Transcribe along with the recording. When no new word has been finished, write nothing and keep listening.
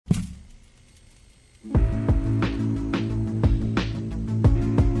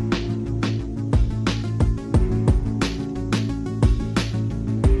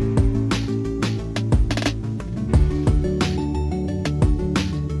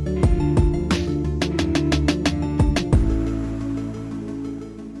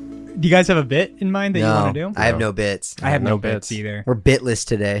Do you guys have a bit in mind that you want to do? I have no bits. I have no bits either. We're bitless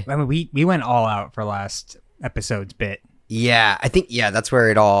today. I mean, we went all out for last episode's bit. Yeah, I think that's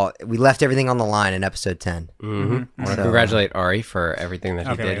where we left everything on the line in episode 10. Mm-hmm. I want to congratulate Ari for everything that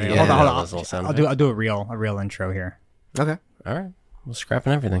he did. Wait, hold on. I'll do a real intro here. Okay. All right. We're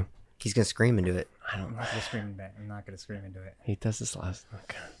scrapping everything. He's going to scream into it. I'm not going to scream into it. He does this last.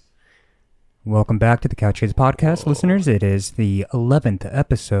 Okay. Welcome back to the Couch Kids Podcast, listeners. It is the 11th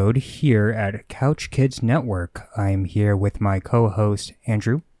episode here at Couch Kids Network. I'm here with my co-host,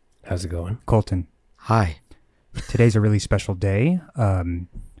 Andrew. How's it going? Colton. Hi. Today's a really special day.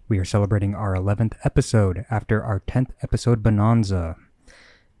 We are celebrating our 11th episode after our 10th episode bonanza.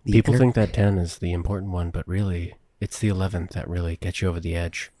 People think that 10 is the important one, but really, it's the 11th that really gets you over the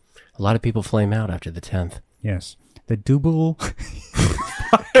edge. A lot of people flame out after the 10th. Yes. The double...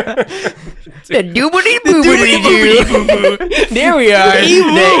 The doobly boobly. There we are.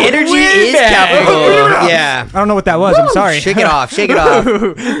 The energy is capital. Yeah. I don't know what that was. I'm sorry. Shake it off. Shake it off.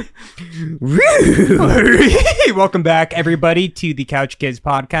 Welcome back, everybody, to the Couch Kids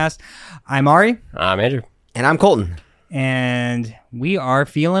Podcast. I'm Ari. I'm Andrew. And I'm Colton. And we are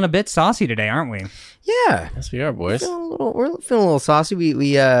feeling a bit saucy today, aren't we? Yeah. Yes, we are, boys. We're feeling a little saucy.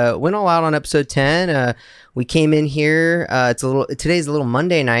 We went all out on episode 10. We came in here. Today's a little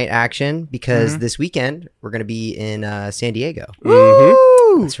Monday night action because this weekend we're going to be in San Diego.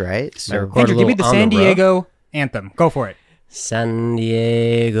 Mm-hmm. That's right. So Andrew, give me the San Diego anthem. Go for it. San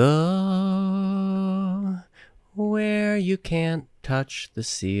Diego, where you can't touch the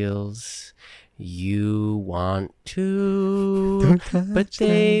seals. You want to, but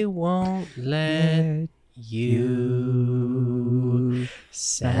they won't let you.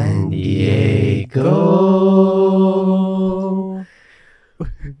 San Diego.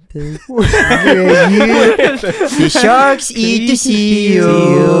 The sharks eat the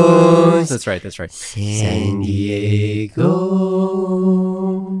seals. That's right. San Diego.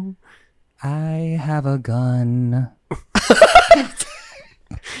 I have a gun.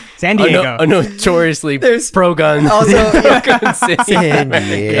 San Diego. A notoriously pro-gun. Also, San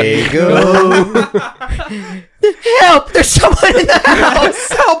Diego. Help! There's someone in the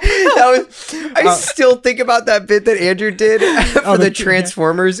house. Help! I still think about that bit that Andrew did for the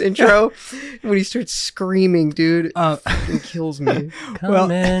Transformers intro when he starts screaming, dude. It kills me.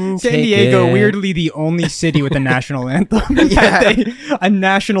 San Diego, weirdly the only city with a national anthem. A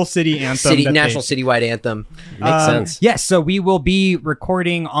national city anthem. Citywide anthem. Makes sense. Yes, so we will be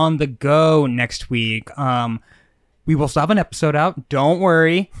recording on the go next week. We will still have an episode out. Don't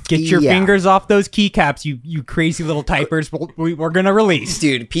worry. Get your fingers off those keycaps, you crazy little typers. We're going to release.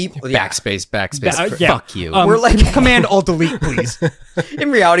 Dude, people... Backspace. Fuck you. We're like... Command-Alt-Delete, please.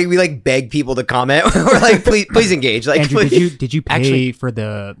 In reality, we like beg people to comment. We're like, please engage. Like, Andrew, did you pay for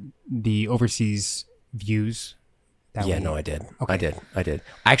the overseas views? No, I did. Okay. I did.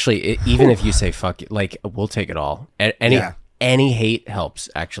 Actually, even if you say fuck you, like, we'll take it all. Any hate helps,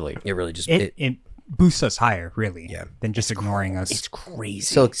 actually. It really just... It boosts us higher, really, than just ignoring us. It's crazy.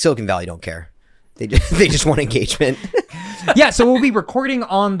 Silicon Valley don't care. They just want engagement. So we'll be recording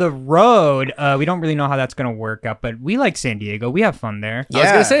on the road. We don't really know how that's going to work out, but we like San Diego. We have fun there. I was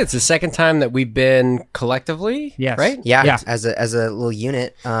going to say, it's the second time that we've been collectively, right? Yeah. As a little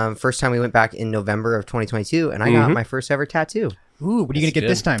unit. First time we went back in November of 2022, and I got my first ever tattoo. Ooh, what are you going to get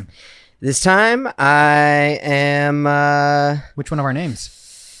this time? This time, I am... Which one of our names?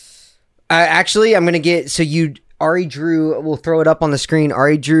 Actually, I'm going to get... Ari drew... We'll throw it up on the screen.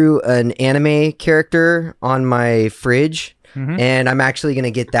 Ari drew an anime character on my fridge, and I'm actually going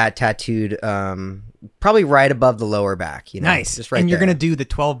to get that tattooed probably right above the lower back. You know? Nice. Just right and you're going to do the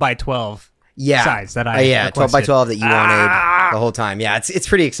 12 by 12 size that I requested. 12 by 12 that you wanted the whole time. Yeah, it's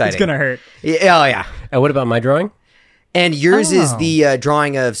pretty exciting. It's going to hurt. Oh, yeah. And what about my drawing? And yours is the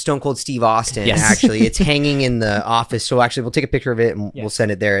drawing of Stone Cold Steve Austin, actually. It's hanging in the office. So actually, we'll take a picture of it and we'll send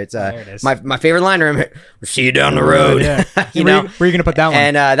it there. It's there it is. my favorite line. Remember, we'll see you down the road. Yeah. Where are you going to put that one?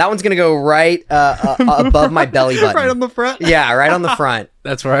 And that one's going to go right above my belly button. Right on the front? Yeah, right on the front.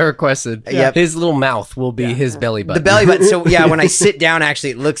 That's what I requested. Yep. His little mouth will be his belly button. The belly button. So when I sit down, actually,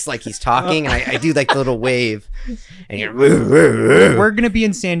 it looks like he's talking, and I do like the little wave. And we're going to be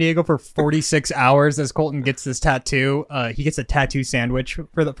in San Diego for 46 hours as Colton gets this tattoo. He gets a tattoo sandwich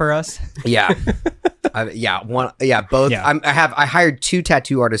for us. Yeah. Both. Yeah. I hired two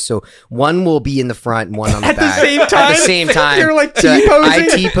tattoo artists, so one will be in the front and one on the back. At the same time? You're like T-posing? I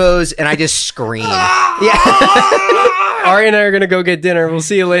T-pose, and I just scream. Ari and I are going to go get dinner. We'll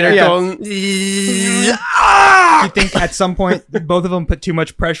see you later, Colton. You think at some point both of them put too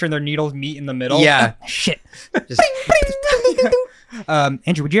much pressure and their needles meet in the middle? Yeah. Shit. Just,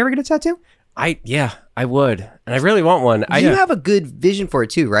 Andrew, would you ever get a tattoo? I would, and I really want one. You have a good vision for it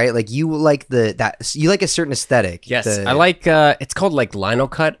too, right? Like you like you like a certain aesthetic. Yes, I like. It's called like lino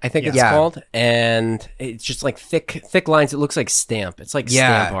cut, I think it's called, and it's just like thick lines. It looks like stamp. It's like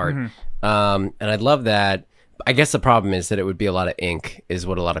stamp art. And I love that. I guess the problem is that it would be a lot of ink, is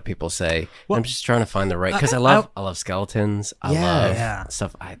what a lot of people say. Well, I'm just trying to find the right, because I love skeletons. I love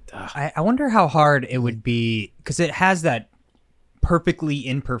stuff. I wonder how hard it would be, because it has that perfectly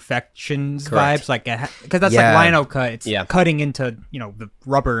imperfections vibes, like because that's like lino cut. It's cutting into the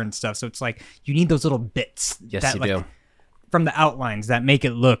rubber and stuff, so it's like you need those little bits. Yes, that, you like, do. From the outlines that make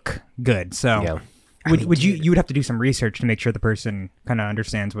it look good. So you would have to do some research to make sure the person kind of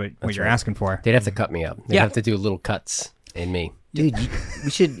understands what you're asking for. They'd have to cut me up. They'd have to do little cuts in me. Dude,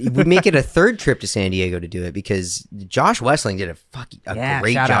 we make it a third trip to San Diego to do it, because Josh Wessling did a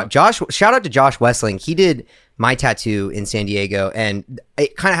great job. Shout out to Josh Wessling. He did my tattoo in San Diego, and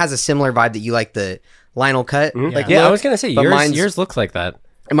it kind of has a similar vibe that you like, the Lionel cut. Mm-hmm. Like, I was gonna say yours looks like that.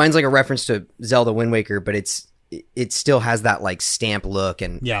 And mine's like a reference to Zelda Wind Waker, but it still has that like stamp look,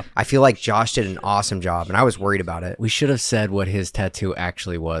 and I feel like Josh did an awesome job, and I was worried about it. We should have said what his tattoo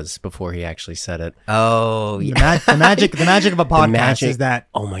actually was before he actually said it. Oh, yeah. The magic of a podcast is that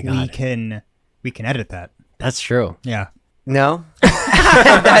my God, we can edit that. That's true. Yeah. No,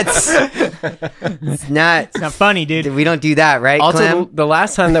 it's not funny, dude. We don't do that, right? Also, the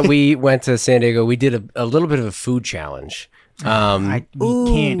last time that we went to San Diego, we did a little bit of a food challenge. We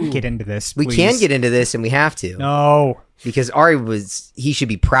can't get into this. We can get into this, and we have to. No, because he should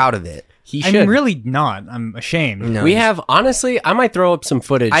be proud of it. I'm really not. I'm ashamed. No, we have, honestly, I might throw up some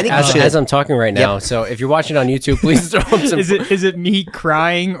footage as I'm talking right now. Yep. So if you're watching it on YouTube, please throw up some Is it me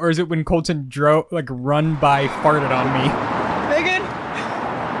crying, or is it when Colton run by farted on me? Megan!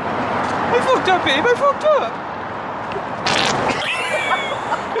 I fucked up, babe. I fucked up.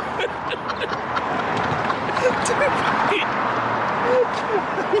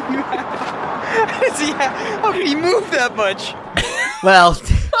 How can he move that much? Well,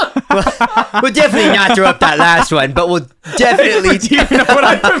 we'll definitely not throw up that last one, but we'll definitely. Do you know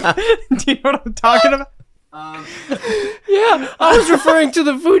what I'm talking about? Yeah, I was referring to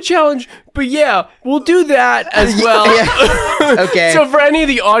the food challenge, but yeah, we'll do that as well. Yeah. Okay. So for any of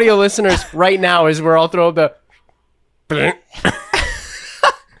the audio listeners, right now is where I'll throw up the.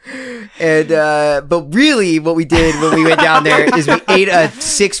 And but really, what we did when we went down there is we ate a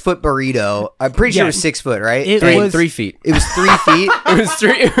 6-foot burrito. I'm pretty sure it was 6 foot, right? It was 3 feet. It was 3 feet. It was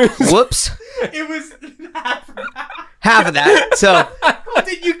 3. Whoops. It was half of that. So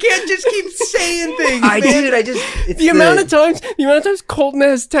you can't just keep saying things. The amount of times Colton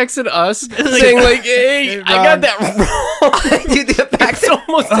has texted us saying like, "Hey, I got that wrong." Dude, It's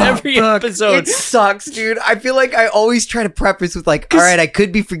almost every episode. It sucks, dude. I feel like I always try to preface with like, all right, I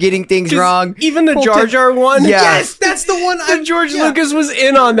could be forgetting things wrong. Even the Jar Jar one. Yeah. Yes, that's the one. George Lucas was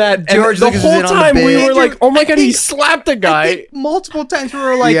in on that. George the Lucas whole was in on the time we bit. were like, "Oh my God, he slapped a guy." Multiple times we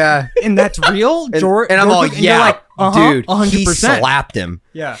were like, and that's real. And I'm all, like, dude, 100%. He slapped him.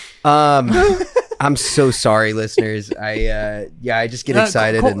 Yeah. I'm so sorry, listeners. I just get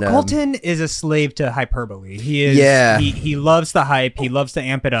excited. Colton is a slave to hyperbole. He is. He loves the hype. He loves to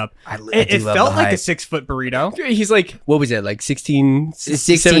amp it up. It felt like a 6-foot burrito. He's like, what was it? Like 16,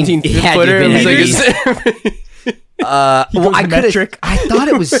 17 footer? I thought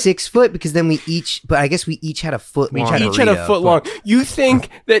it was 6 foot, because then I guess we each had a foot long. Each had a foot long. You think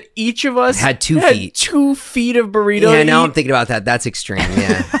that each of us had 2 feet? 2 feet of burrito? Yeah, now I'm thinking about that. That's extreme.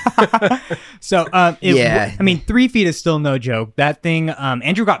 Yeah. So, 3 feet is still no joke. That thing,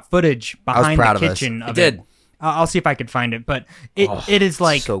 Andrew got footage behind the kitchen of it. I'll see if I could find it, but it is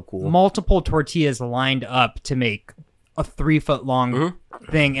like so cool. Multiple tortillas lined up to make a 3 foot long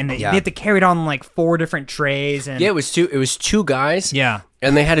thing, and they had to carry it on like 4 different trays. And it was two guys. Yeah.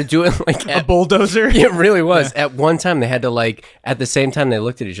 And they had to do it like a bulldozer. It really was. Yeah. At one time, they had to at the same time, they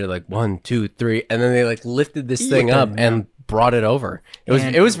looked at each other like 1, 2, 3, and then they lifted this thing up and brought it over.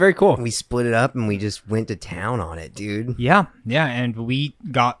 It was very cool. We split it up and we just went to town on it, dude. Yeah, and we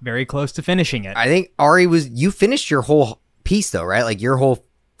got very close to finishing it. I think Ari you finished your whole piece though, right? Like your whole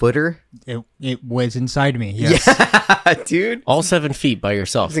footer. It was inside me. Yes. Yeah, dude. All 7 feet by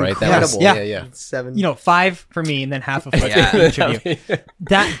yourself, right? Incredible. That was, yeah. 7. 5 for me, and then half a foot for each of you.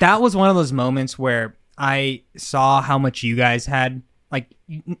 That was one of those moments where I saw how much you guys had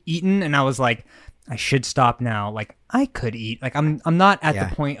eaten, and I was like, I should stop now. Like, I could eat. Like, I'm not at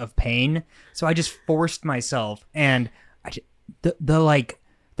the point of pain, so I just forced myself, and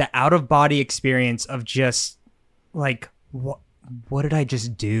the out of body experience of just like what did I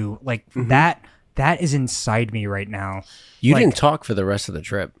just do? Like that that is inside me right now. You didn't talk for the rest of the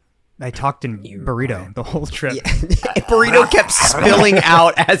trip. I talked in burrito the whole trip. Yeah. Burrito kept spilling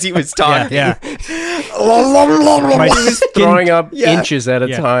out as he was talking. Yeah. My throwing up inches at a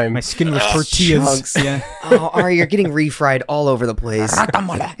time. My skin was tortillas. Chunks. Yeah. Oh, Ari, you're getting refried all over the place.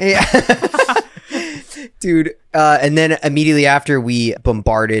 Yeah. Dude, and then immediately after we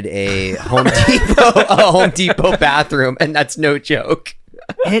bombarded a Home Depot bathroom, and that's no joke.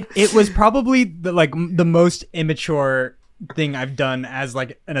 It was probably the most immature thing I've done as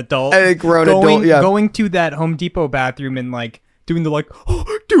like an adult. A grown adult, yeah. Going to that Home Depot bathroom and like doing the like,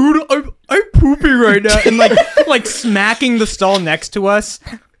 oh, dude, I'm pooping right now, and like smacking the stall next to us,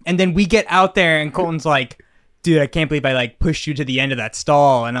 and then we get out there and Colton's like, dude, I can't believe I like pushed you to the end of that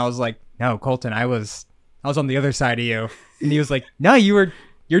stall, and I was like, no, Colton, I was on the other side of you, and he was like, no, you're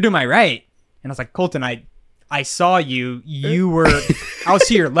to my right, and I was like, Colton, I saw you were, I was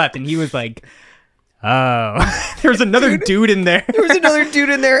to your left, and he was like, oh, there was another dude in there. There was another dude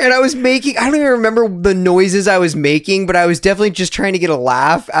in there, and I don't even remember the noises I was making, but I was definitely just trying to get a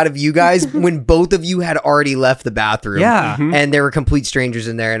laugh out of you guys when both of you had already left the bathroom. Yeah. Mm-hmm. And there were complete strangers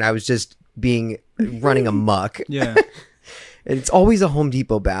in there, and I was just running amok. Yeah. And it's always a Home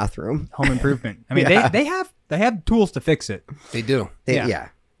Depot bathroom. Home improvement. I mean, they have tools to fix it. They do. Yeah.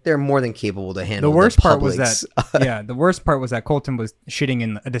 They're more than capable to handle The worst part was Publix. that the worst part was that Colton was shitting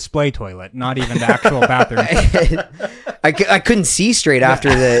in a display toilet, not even the actual bathroom. I couldn't see straight after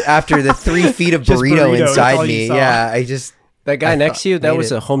the 3 feet of Just burrito that's inside all you me. saw. Yeah, That guy next to you, that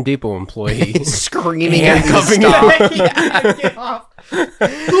was a Home Depot employee. screaming at me to stop. Get off.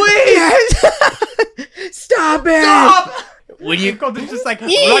 Please stop it. Stop! When you Colton's just like, I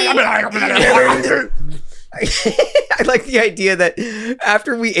like the idea that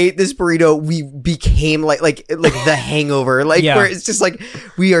after we ate this burrito, we became like the Hangover, where it's just like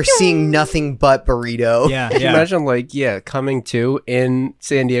we are seeing nothing but burrito. Yeah, Can you yeah. imagine coming to in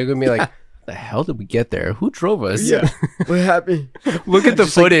San Diego and be like, the hell did we get there? Who drove us? Yeah. What happened? Look at the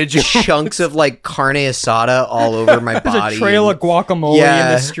footage. Chunks of like carne asada all over my There's body. a trail of guacamole in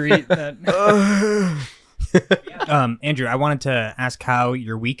Yeah. the street. Andrew, I wanted to ask how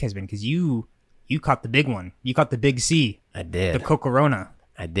your week has been, because you caught the big one. You caught the big C. I did. The Cocorona.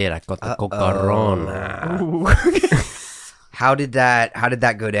 I caught the Cocorona. How did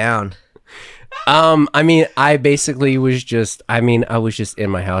that go down? I mean, I basically was just, I was just in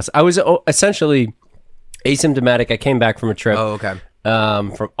my house. I was essentially asymptomatic. I came back from a trip. Oh, okay.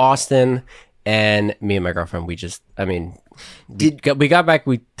 From Austin, and me and my girlfriend, we got back,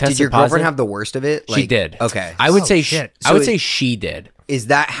 we tested Did your positive. girlfriend have the worst of it? She did. Okay. I would say shit. I would say she did. Is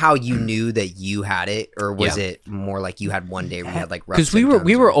that how you knew that you had it, or was it more like you had one day where you had like rough Because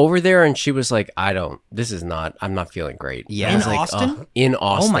we were over there, and she was like, I'm not feeling great. Yeah. I was In like, Austin? "Oh," in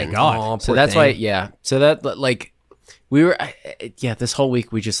Austin. Oh my God. So that's why, yeah. So that we were, this whole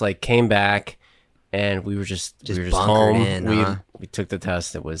week we just like came back, and we were just bunkered home. in, We took the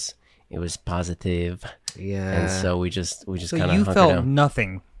test. It was positive. Yeah. And so we just So kind of you hunkered felt down.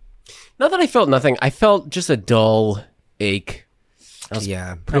 nothing. Not that I felt nothing. I felt just a dull ache. That's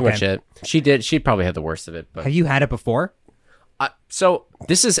pretty much it. She probably had the worst of it. But Have you had it before? so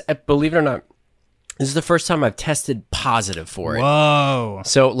this is, believe it or not, this is the first time I've tested positive for it. Whoa.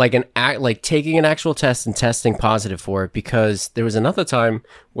 So like taking an actual test and testing positive for it, because there was another time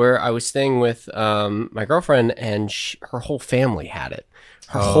where I was staying with my girlfriend, and her whole family had it.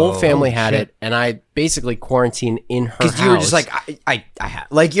 Her whole family had shit. it, and I basically quarantined in her house. Because you were just like, I have.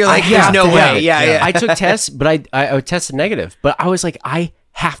 Like, you're like, there's no way. Yeah. I took tests, but I tested negative. But I was like, I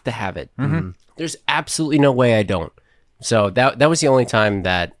have to have it. Mm-hmm. There's absolutely no way I don't. So that was the only time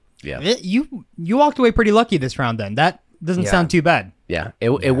that, You walked away pretty lucky this round then. That doesn't sound too bad. Yeah,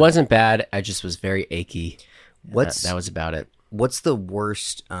 it wasn't bad. I just was very achy. What's That was about it. What's the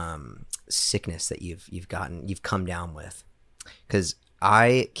worst sickness that you've come down with? Because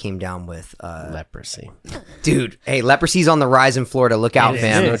I came down with Leprosy. dude. Hey, leprosy's on the rise in Florida. Look out,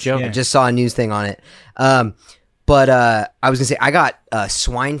 fam! No joke. I just saw a news thing on it. But I was gonna say I got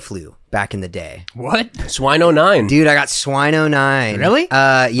swine flu back in the day. What? Swine 09. Dude, I got swine 09. Really?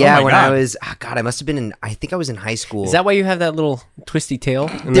 Yeah, my when God. I was I must have been I think I was in high school. Is that why you have that little twisty tail?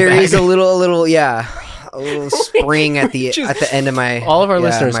 In There the back? is a little spring at the end of my All of our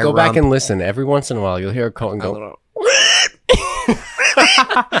listeners, my go back rump. and listen. Every once in a while, you'll hear a Colton go.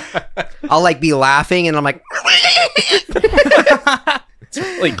 I'll like be laughing and I'm like It's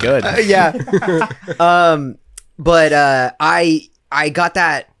really good. yeah. But I got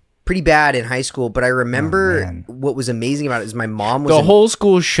that pretty bad in high school, but I remember what was amazing about it is my mom was The whole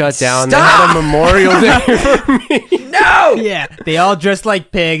school shut down. Stop! They had a memorial day for me. No! no! Yeah, they all dressed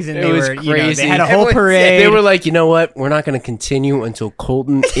like pigs, and It they was were, crazy. they had a whole Everyone- parade. They were like, you know what? We're not going to continue until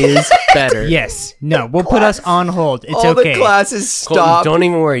Colton is better. yes, no, we'll put us on hold. It's All okay. the classes Colton, stopped. don't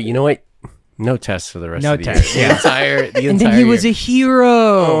even worry. You know what? No tests for the rest No of the tests, year. yeah. The And then entire he was a year.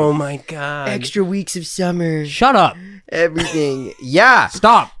 hero. Oh my god. Extra weeks of summer. Shut up. Everything. Yeah.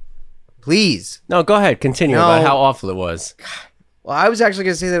 Stop. Please. No, go ahead. Continue No. about how awful it was. Well, I was actually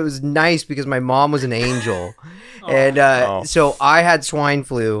going to say that it was nice because my mom was an angel. And so I had swine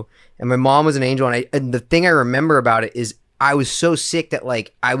flu and my mom was an angel. And the thing I remember about it is I was so sick that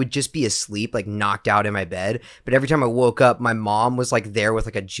like I would just be asleep, like knocked out in my bed. But every time I woke up, my mom was like there with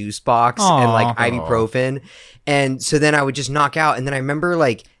like a juice box and like ibuprofen. And so then I would just knock out. And then I remember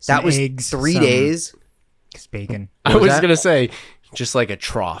like that was eggs, 3 some- days. Bacon. I was was that? going to say, just like a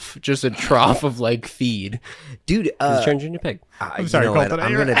trough. Just a trough of like feed. Dude, It turned into a pig. I'm sorry, you know what? Colton.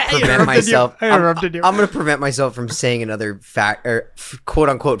 I'm going to I prevent interrupted myself. you. I interrupted you. I'm going to prevent myself from saying another fact or quote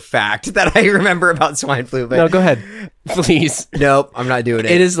unquote fact that I remember about swine flu. But No, go ahead. Please. nope, I'm not doing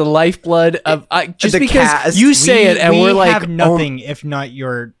it. It is the lifeblood of... just The because cast. you say it and we're like... have nothing if not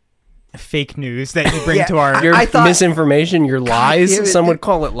your fake news that you bring Yeah, to our... Your I thought- misinformation, your lies. damn it. Some would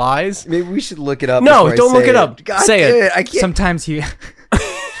call it lies. Maybe we should look it up. No, before I don't say look it up. God Say damn it. I can't. Sometimes he...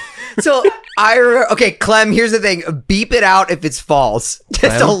 So I remember. Okay, Clem. Here's the thing. Beep it out if it's false.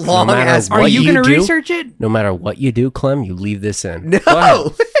 Just Clem, a long no matter ass. what Are you you going to do? research it? No matter what you do, Clem, you leave this in. No. Go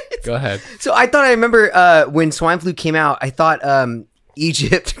ahead. Go ahead. So I thought I remember when swine flu came out. I thought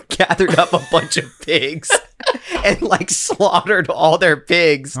Egypt gathered up a bunch of pigs and like slaughtered all their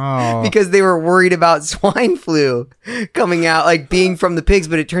pigs Oh. because they were worried about swine flu coming out, like being from the pigs.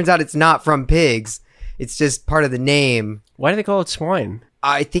 But it turns out it's not from pigs. It's just part of the name. Why do they call it swine?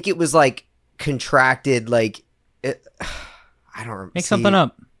 I think it was like contracted, like I don't remember. Make something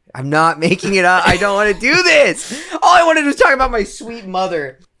up. I'm not making it up. I don't want to do this. All I wanted was talk about my sweet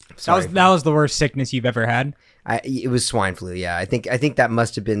mother. That was the worst sickness you've ever had. It was swine flu. Yeah, I think that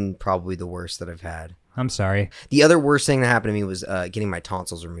must have been probably the worst that I've had. I'm sorry. The other worst thing that happened to me was getting my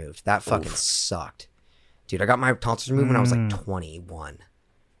tonsils removed. That fucking sucked, dude. I got my tonsils removed when I was like 21.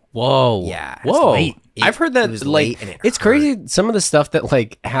 Whoa. Yeah, it's Whoa. late. I've heard that It was like late and it's hurt. crazy some of the stuff that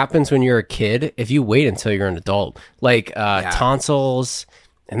like happens when you're a kid if you wait until you're an adult. Like tonsils,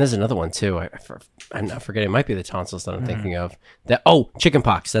 and there's another one too. I'm not forgetting. It might be the tonsils that I'm thinking of. That chicken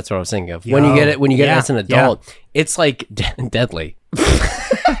pox. That's what I was thinking of. When you get it Yeah, as an adult, it's like deadly.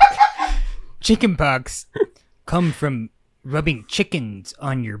 Chicken pox come from rubbing chickens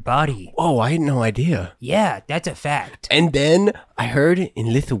on your body. Oh, I had no idea. Yeah, that's a fact. And then I heard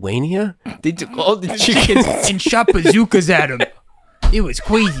in Lithuania they took all the chickens. And shot bazookas at him. It was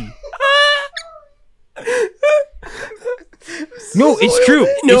crazy. No, it's true.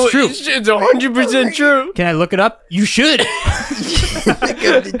 No, It's true. it's 100% true. Can I look it up? You should.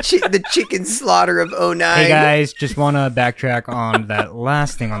 Think of the chicken slaughter of 09. Hey guys, just want to backtrack on that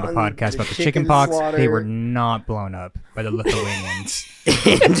last thing on the podcast about the chicken chicken pox. slaughter. They were not blown up by the Lithuanians.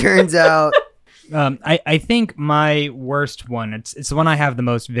 It turns out. I think my worst one, it's the one I have the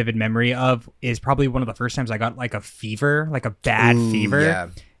most vivid memory of, is probably one of the first times I got like a fever, like a bad fever. Yeah.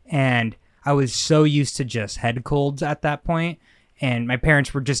 And I was so used to just head colds at that point. And my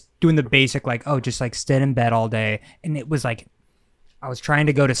parents were just doing the basic, like, just like sit in bed all day. And it was like, I was trying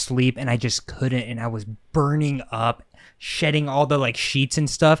to go to sleep and I just couldn't. And I was burning up, shedding all the like sheets and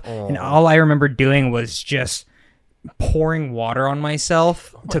stuff. And all I remember doing was just pouring water on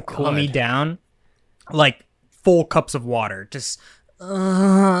myself to cool me down. Like full cups of water, just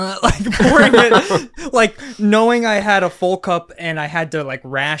like pouring it, like knowing I had a full cup and I had to like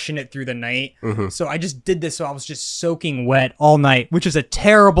ration it through the night. So I just did this. So I was just soaking wet all night, which is a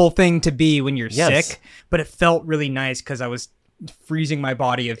terrible thing to be when you're sick, but it felt really nice because I was freezing my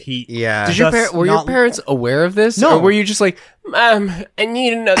body of heat. Yeah. Did Thus were your not- parents aware of this? No. Or were you just like, I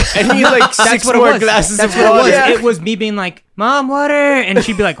need like six what it more was. glasses That's of what it water? was. Yeah. It was me being like, "Mom, water," and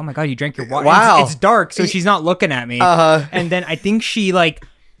she'd be like, "Oh my god, you drank your water." Wow. It's dark, so she's not looking at me. And then I think she like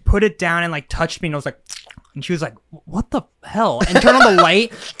put it down and like touched me, and I was like, and she was like, "What the hell?" And turned on the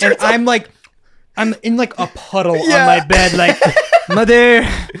light, and I'm in like a puddle on my bed, like, "Mother,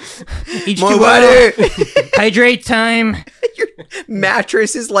 H2O, More water. hydrate time." Your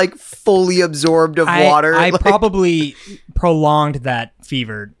mattress is like fully absorbed of water. I like, probably prolonged that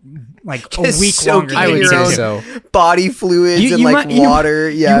fever like a Just week soaking longer. I than would it say needed so. to. body fluids and like might- water.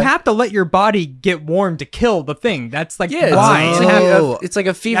 Yeah. You have to let your body get warm to kill the thing. That's like Yeah, why. it's And like, have- it's like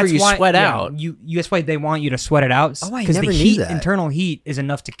a fever that's you why- sweat yeah, out. That's why they want you to sweat it out. Oh, I because never the knew heat, that. internal heat, is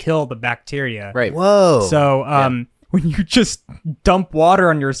enough to kill the bacteria. Right. Whoa. So when you just dump water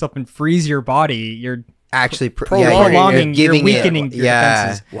on yourself and freeze your body, you're actually prolonging, you're weakening your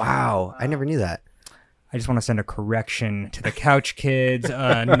defenses. Wow, I never knew that. I just want to send a correction to the couch kids.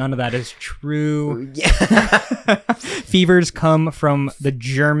 None of that is true. Yeah. Fevers come from the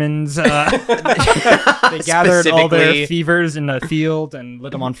Germans. They gathered all their fevers in a field and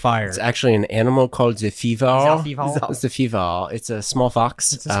lit them on fire. It's actually an animal called the fever. It's the fever. It's a small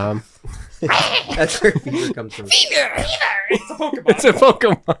fox. That's where fever comes from. Fever! It's a Pokemon. It's a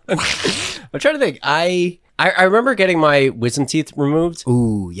Pokemon. I'm trying to think. I remember getting my wisdom teeth removed.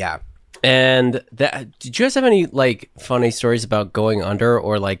 Ooh, yeah. And did you guys have any like funny stories about going under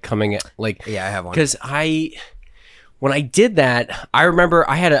or like coming like? Yeah, I have one. Because when I did that, I remember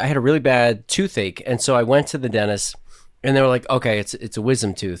I had a really bad toothache, and so I went to the dentist, and they were like, "Okay, it's a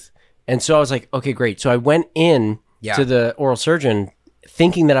wisdom tooth," and so I was like, "Okay, great." So I went in to the oral surgeon,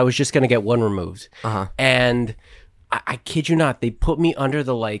 thinking that I was just gonna get one removed, and I kid you not, they put me under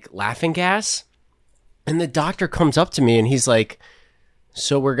the like laughing gas, and the doctor comes up to me and he's like,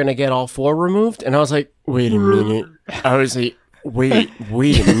 "So we're gonna get all 4 removed?" And I was like, "Wait a minute." I was like, wait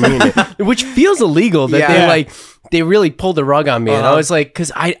a minute. Which feels illegal that they really pulled the rug on me. And I was like,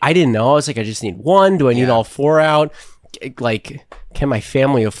 because I didn't know. I was like, I just need 1. Do I need all 4 out? Like, can my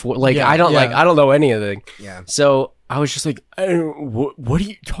family afford? Like, I don't know any of it. Yeah. So I was just like, what are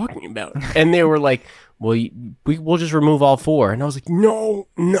you talking about? And they were like, well, we'll just remove all 4. And I was like, no,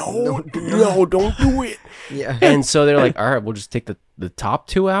 don't do it. Yeah. And so they're like, all right, we'll just take the top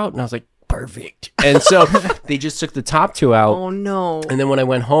 2 out. And I was like, perfect. And so they just took the top 2 out. Oh, no. And then when I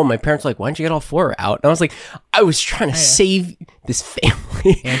went home, my parents were like, why don't you get all 4 out? And I was like, I was trying to save this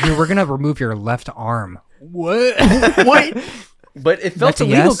family. Andrew, we're going to remove your left arm. What? But it felt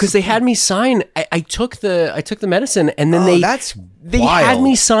illegal because they had me sign. I took the medicine, and then they had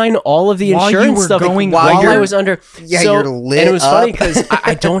me sign all of the insurance stuff while I was under. Yeah, you're lit and it was up. funny because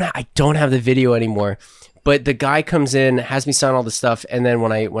I don't have the video anymore. But the guy comes in, has me sign all the stuff, and then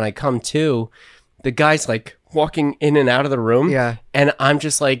when I come to, the guy's like walking in and out of the room. Yeah, and I'm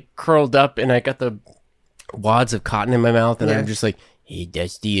just like curled up, and I got the wads of cotton in my mouth, and I'm just like, hey,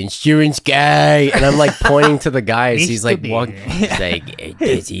 that's the insurance guy. And I'm like pointing to the guy as he's like walking. He's like, hey,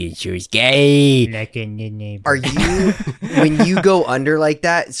 that's the insurance guy. Are you, when you go under like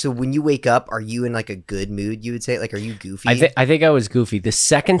that, so when you wake up, are you in like a good mood, you would say? Like, are you goofy? I think I was goofy. The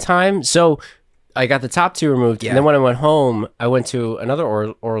second time, so I got the top 2 removed. And then when I went home, I went to another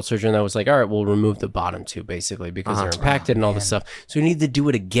oral surgeon that was like, all right, we'll remove the bottom 2 basically because they're impacted and all this stuff. So we need to do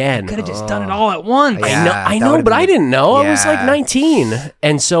it again. Could have just done it all at once. Yeah, I know, but I didn't know. I was like 19.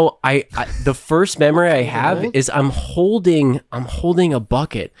 And so I the first memory I have is I'm holding a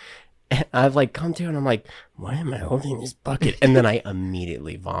bucket. And I've like come to and I'm like, why am I holding this bucket? And then I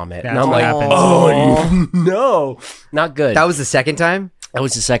immediately vomit. And I'm like, oh no, not good. That was the second time? That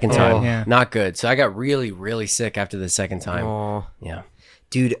was the second time. Yeah. Not good. So I got really, really sick after the second time. Oh. Yeah.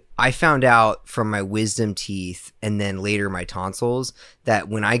 Dude, I found out from my wisdom teeth and then later my tonsils that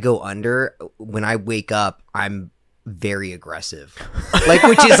when I go under, when I wake up, I'm very aggressive. Like,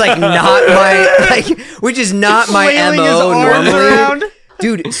 which is like not my, which is not my MO normally.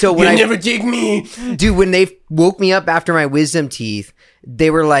 Dude, so when never dig me. Dude, when they woke me up after my wisdom teeth,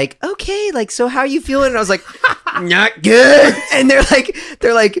 they were like, okay, like, so how you feeling? And I was like, not good. And they're like,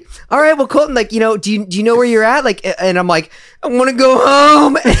 all right, well, Colton, like, do you know where you're at? Like, and I'm like, I want to go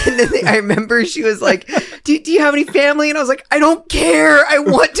home. And then I remember she was like, do you have any family? And I was like, I don't care. I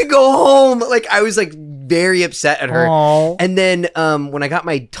want to go home. Like, I was like very upset at her. Aww. And then when I got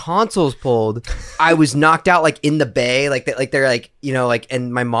my tonsils pulled, I was knocked out like in the bay, they're like,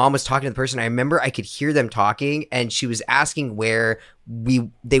 and my mom was talking to the person. I remember I could hear them talking, and she was asking where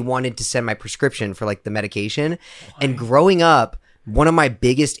they wanted to send my prescription for like the medication. And growing up, one of my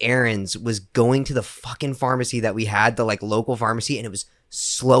biggest errands was going to the fucking pharmacy that we had, the like local pharmacy, and it was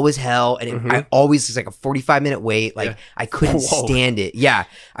slow as hell, and I always was like a 45-minute wait. Like I couldn't stand it. Yeah,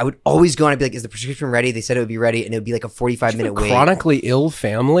 I would always go and I'd be like, "Is the prescription ready?" They said it would be ready, and it would be like a 45-minute wait. Chronically ill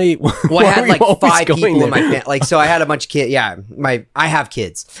family. Well, I had like 5 people in my family. Like, so I had a bunch of kids. Yeah, I have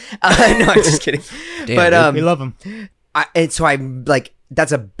kids. No, I'm just kidding. Damn, but we love them. And so I'm like,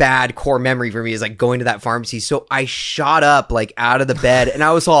 that's a bad core memory for me, is like going to that pharmacy. So I shot up like out of the bed, and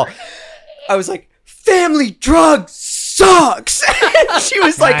I was like, family drug sucks. And she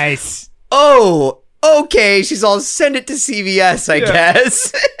was like, nice. Oh, okay. She's all, send it to CVS, I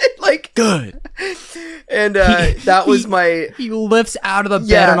guess. Like, good. And that was he lifts out of the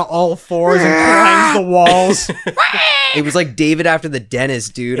bed on all 4s and climbs the walls. It was like David after the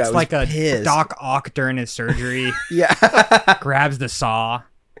dentist, dude. It's I was like pissed. a Doc Ock during his surgery. Yeah. Grabs the saw.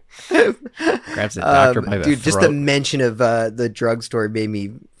 Grabs the doctor by the dude, throat. just the mention of the drugstore made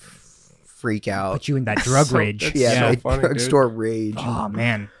me freak out. Put you in that drug rage. Yeah, funny, drugstore rage. Oh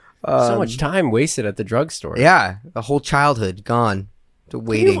man. So much time wasted at the drugstore. Yeah, a whole childhood gone to Do you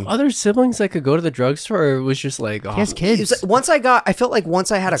waiting. have other siblings that could go to the drugstore, or it was just like, oh, He has kids. It was like, I felt like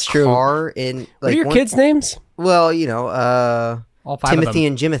once I had a true. car in like what are your one- kids' names? Well, you know, All 5 Timothy of them.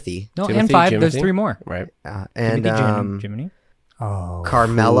 and Jimothy. No, Timothy, and 5. There's Jimothy. 3 more. Right. And Jiminy. Oh.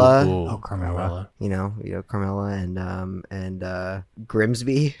 Carmela. Ooh, Carmela. You know, Carmela and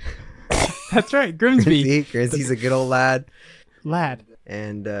Grimsby. That's right. Grimsby. Grimsby's a good old lad. Lad.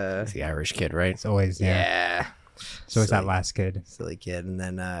 And It's the Irish kid, right? It's always, yeah. So is that last kid. Silly kid. And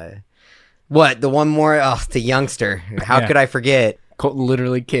then what? The one more? Oh, the youngster. How Yeah. could I forget? Colton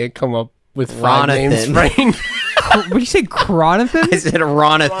literally can't come up with 5 names. Ronathan. Right? What did you say? Cronathan? I said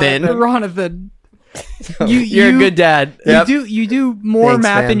Ronathan. Ronathan. You're a good dad. Yep. You do more Thanks,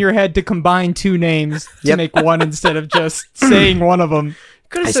 math man. in your head to combine 2 names to Yep. make one instead of just saying one of them.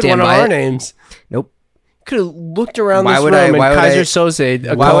 Could I have said stand one of by our it. names. Nope. Could have looked around Why this would room I- and why would Kaiser I-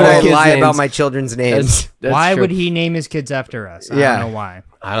 Soze. Why would I lie names. about my children's names? That's Why true. would he name his kids after us? I Yeah. don't know why.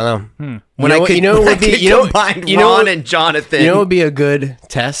 I don't know. When I could, you know what when I would be could you know combine you know Ron what- and Jonathan. You know what would be a good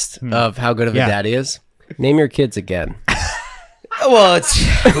test of how good of a Yeah. dad he is? Name your kids again. Well, it's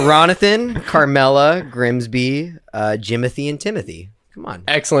Ronathan, Carmela, Grimsby, Jimothy, and Timothy. Come on.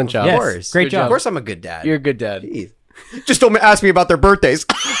 Excellent job. Yes. Of course. Great Good job. Of course I'm a good dad. You're a good dad. Jeez. Just don't ask me about their birthdays.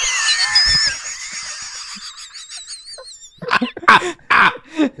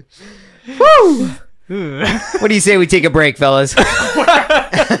 Woo! What do you say we take a break, fellas? What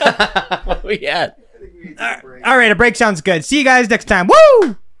we at? All right, a break sounds good. See you guys next time.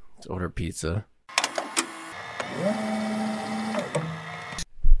 Woo! Let's order pizza.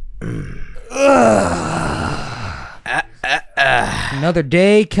 Another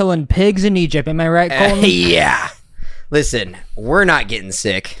day killing pigs in Egypt. Am I right, Colton? Yeah. Listen, we're not getting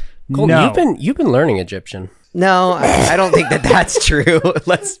sick. Colton, No. you've been learning Egyptian. No, I don't think that that's true.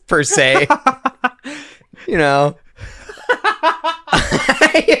 Let's per se. You know.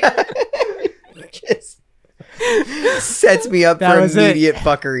 Just sets me up That for was it. immediate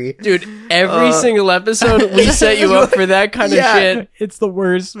fuckery. Dude, every single episode we set you up for that kind of Yeah. shit. It's the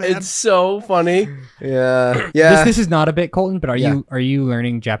worst, man. It's so funny. Yeah. Yeah. This is not a bit, Colton, but are Yeah. you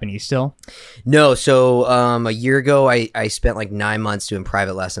learning Japanese still? No, so a year ago, I spent like 9 months doing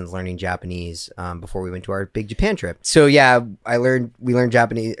private lessons learning Japanese before we went to our big Japan trip. So yeah, I learned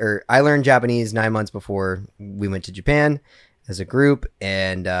Japanese 9 months before we went to Japan as a group,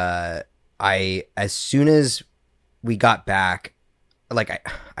 and as soon as we got back, like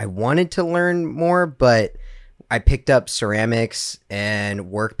I wanted to learn more, but I picked up ceramics and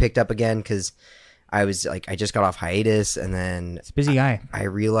work picked up again because I was like, I just got off hiatus, and then It's a busy guy. I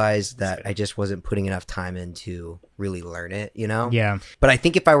realized that I just wasn't putting enough time in to really learn it, you know? Yeah. But I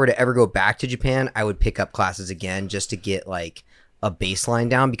think if I were to ever go back to Japan, I would pick up classes again just to get like a baseline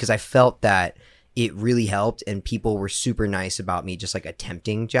down, because I felt that it really helped and people were super nice about me just like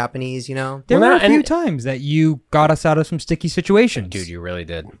attempting Japanese, you know? There Well, were a that- few and- times that you got us out of some sticky situations. Dude, you really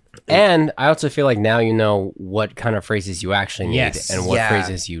did. And I also feel like now you know what kind of phrases you actually need Yes. and what Yeah.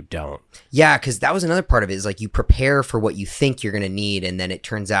 phrases you don't. Yeah, because that was another part of it, is like you prepare for what you think you're going to need, and then it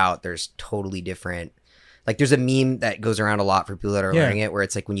turns out there's totally different. Like there's a meme that goes around a lot for people that are Yeah. learning it, where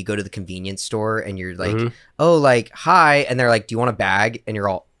it's like when you go to the convenience store and you're like, Mhm. oh, like, hi. And they're like, do you want a bag? And you're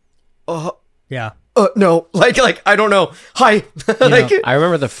all, Yeah. no, like I don't know. Hi. Like, I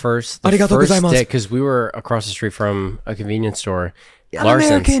remember the first Arigato gozaimasu. day, because we were across the street from a convenience store. I'm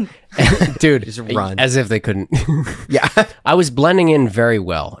Larson's. American. Dude, Just run. as if they couldn't. Yeah. I was blending in very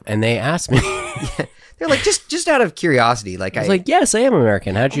well, and they asked me, They're like, just out of curiosity. Like, I was like, yes, I am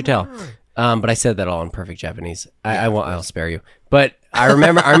American. How'd you tell? But I said that all in perfect Japanese. I won't. I'll spare you. But I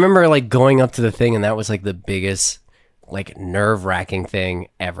remember like going up to the thing, and that was like the biggest, like nerve-wracking thing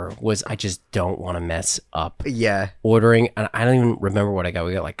ever. Was I just don't want to mess up yeah. ordering, and I don't even remember what I got.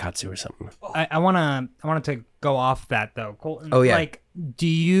 We got like katsu or something. I wanted to go off that though, Colton. Oh, yeah. Like, do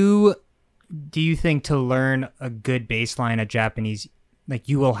you think to learn a good baseline of Japanese, like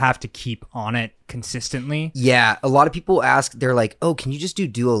you will have to keep on it consistently? Yeah, a lot of people ask, they're like, oh, can you just do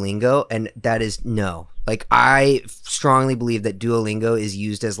Duolingo? And that is no. Like, I strongly believe that Duolingo is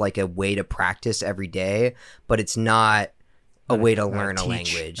used as like a way to practice every day, but it's not a way to learn a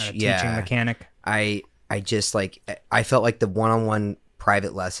language. Not a teaching Yeah. mechanic. I just like, I felt like the one-on-one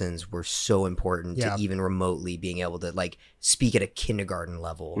private lessons were so important Yeah. to even remotely being able to like speak at a kindergarten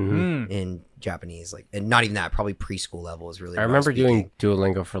level in Japanese, like, and not even that, probably preschool level is really I what remember was speaking. doing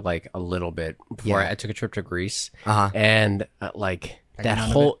Duolingo for like a little bit before Yeah. I took a trip to Greece, Uh-huh. and like none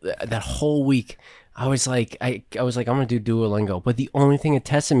of that whole week, I was like, I'm gonna do Duolingo, but the only thing it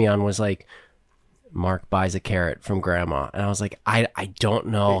tested me on was like, Mark buys a carrot from grandma, and I was like, I don't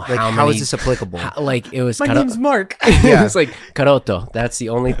know Like, how is this applicable? like it was. My name's Mark. It was like caroto. That's the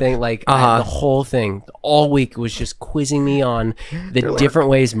only thing. Like the whole thing, all week was just quizzing me on the different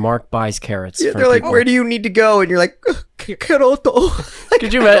ways Mark buys carrots. Yeah, from they're like, people. where do you need to go? And you're like, caroto.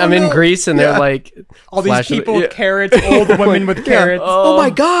 Could you imagine? I'm in Greece, and they're like, All these flashing- people with carrots, old women with carrots. Oh my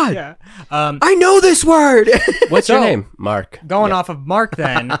god. Yeah. I know this word. What's your So- name? Mark. Going off of Mark,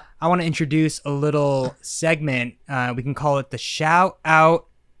 then I want to introduce a little segment. We can call it the shout out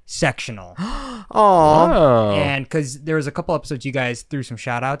sectional. Aw. Oh. And because there was a couple episodes you guys threw some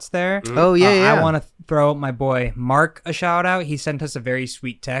shout outs there. Oh yeah. I want to throw my boy Mark a shout out. He sent us a very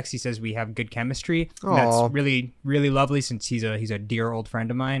sweet text. He says we have good chemistry. And Aw. that's really, really lovely since he's a dear old friend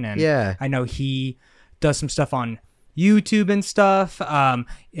of mine. And Yeah. I know he does some stuff on YouTube and stuff.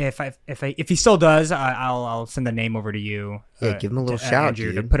 If he still does, I'll send the name over to you. Yeah, give him a little to shout,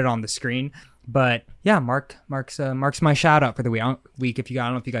 Andrew, to dude. put it on the screen. But yeah, Mark's my shout out for the week. If you, I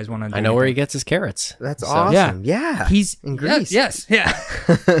don't know if you guys want to. I know where he gets his carrots. That's So- awesome. Yeah. He's in Greece. Yes. Yeah.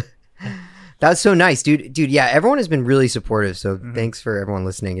 That's so nice, dude. Yeah, everyone has been really supportive. So thanks for everyone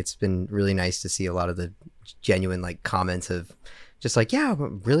listening. It's been really nice to see a lot of the genuine like comments of just like, yeah,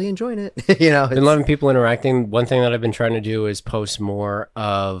 I'm really enjoying it. You know, I've been loving people interacting. One thing that I've been trying to do is post more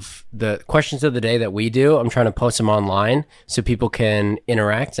of the questions of the day that we do. I'm trying to post them online so people can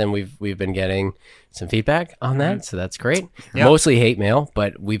interact, and we've been getting some feedback on that, so that's great. Yep. Mostly hate mail,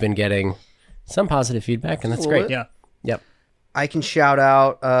 but we've been getting some positive feedback, and that's great. Yeah. Yep. I can shout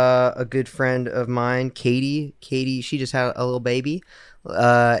out a good friend of mine, Katie. Katie, she just had a little baby,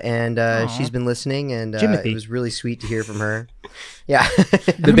 and she's been listening, and Jimothy. it was really sweet to hear from her. Yeah,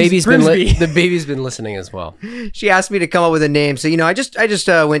 The baby's Grimsby. the baby's been listening as well. she asked me to come up with a name, so I just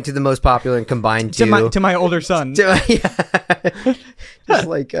went to the most popular and combined two. To my older son. Yeah. Just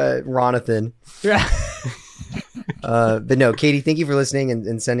like Ronathan. Yeah. But no, Katie, thank you for listening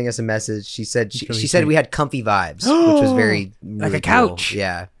and sending us a message. She said really she said sweet. we had comfy vibes, which was very Like really a couch. cool.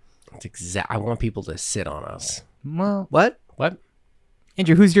 Yeah. It's I want people to sit on us. Well, What? What?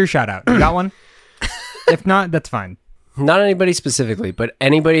 Andrew, who's your shout out? You got one? If not, that's fine. Not anybody specifically, but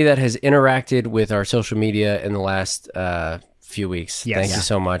anybody that has interacted with our social media in the last few weeks. Yes. Thank Yeah. you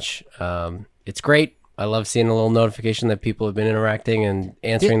so much. It's great. I love seeing a little notification that people have been interacting and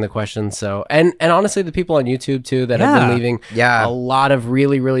answering the questions. So, and honestly, the people on YouTube too that have been leaving Yeah. a lot of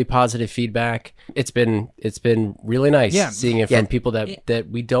really, really positive feedback. It's been really nice seeing it from people that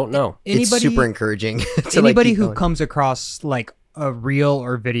we don't know. It's super encouraging. To Anybody keep who going. comes across like a reel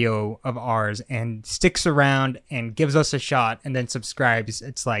or video of ours and sticks around and gives us a shot and then subscribes,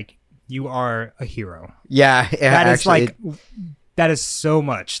 it's like you are a hero. Yeah, That is actually, like that is so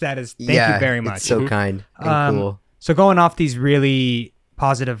much. That is thank yeah, you very much. It's so kind and cool. So going off these really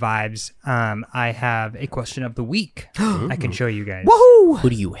positive vibes, I have a question of the week. I can show you guys. Woohoo! Who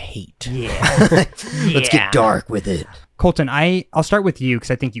do you hate? Yeah. Let's get dark with it. Colton, I'll start with you because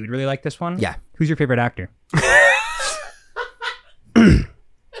I think you would really like this one. Yeah. Who's your favorite actor?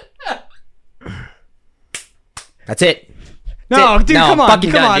 That's it. No, That's it. dude, No, come I'm on,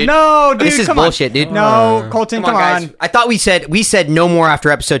 fucking come done, on. dude. No, dude, This is come on. bullshit, dude. No, Colton, come on. guys. I thought we said no more after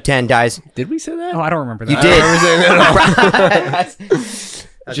episode 10, guys. Did we say that? Oh, I don't remember that. You I don't remember saying did. that at all.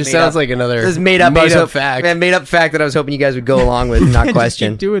 It just made sounds up. like another It was made up fact. Made up fact that I was hoping you guys would go along with, not Just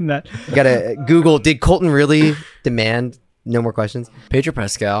question. keep doing that. You gotta Google. Did Colton really demand no more questions? Pedro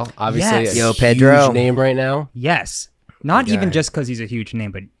Pascal, obviously Yes. a Yo, huge Pedro. name right now. Yes. Not Yeah. even just because he's a huge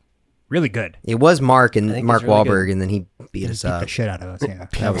name, but really good. It was Mark and think Mark he's really Wahlberg, and then he beat us Beat the up. shit out of us. Yeah,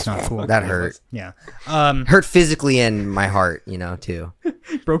 that was not cool. That hurt. Yeah. Hurt physically and my heart, too.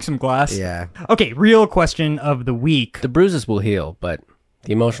 Broke some glass. Yeah. Okay, real question of the week. The bruises will heal, but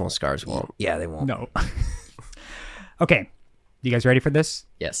the emotional scars won't. Yeah, they won't. No. Okay, you guys ready for this?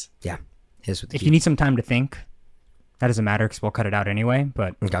 Yes. Yeah. His with the If key. you need some time to think, that doesn't matter because we'll cut it out anyway.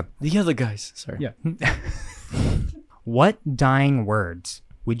 But Okay. The other guys. Sorry. yeah. What dying words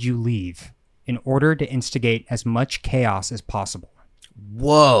would you leave in order to instigate as much chaos as possible?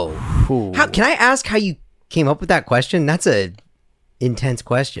 Whoa. Ooh. How can I ask how you came up with that question? That's a intense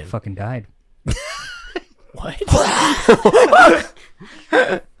question. Fucking died. What?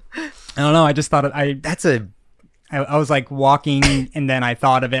 I don't know. I just thought I was like walking and then I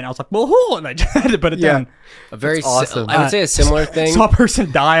thought of it and I was like, well, and I just had to put it down. A very awesome. I would say a similar thing. Saw a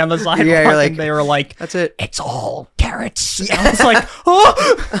person die on the sidewalk you're like, and they were like, That's it. it's all carrots. And I was like,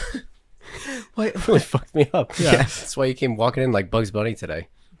 oh! What really fucked me up. Yeah. That's why you came walking in like Bugs Bunny today.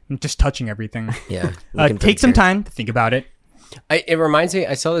 I'm just touching everything. Yeah. Take some time to think about it. It reminds me.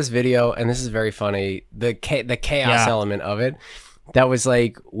 I saw this video, and this is very funny. The chaos element of it. That was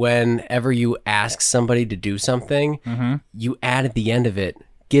like whenever you ask somebody to do something, you add at the end of it,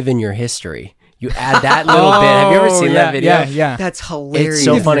 given your history. You add that little bit. Have you ever seen that video? Yeah. That's hilarious. It's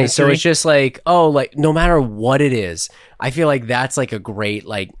so funny. So it's just like, no matter what it is, I feel like that's like a great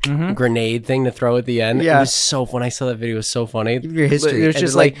grenade thing to throw at the end. Yeah. It was so when I saw that video, it was so funny. Your history. It was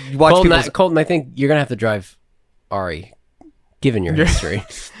just like Colton, I think you're gonna have to drive Ari, given your history.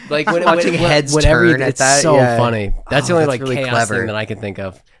 Like watching heads turn at that. It's so funny. That's the only that's really chaos clever. thing that I can think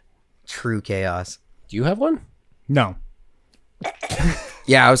of. True chaos. Do you have one? No.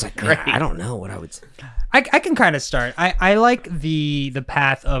 Yeah, I was like, I don't know what I would say. I can kind of start. I like the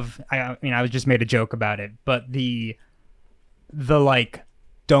path of. I mean, I was just made a joke about it, but the like,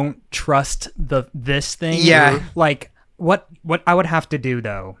 don't trust this thing. Yeah. Like what I would have to do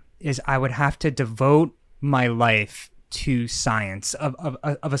though is I would have to devote my life to science of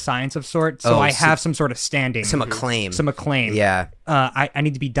a science of sort, so I have some sort of standing, Some acclaim. Yeah. I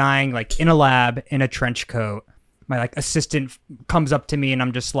need to be dying like in a lab in a trench coat. My like assistant comes up to me and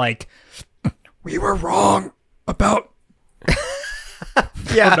I'm just like, we were wrong about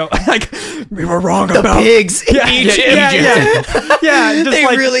like we were wrong the about pigs. Yeah, just They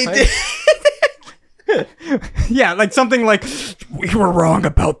like, really did. yeah, like something like we were wrong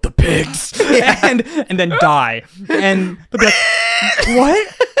about the pigs, and then die, and they'll be like,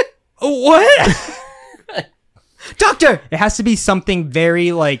 what? Doctor! It has to be something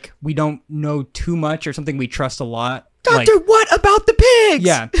very like we don't know too much or something we trust a lot. Doctor, like, what about the pigs?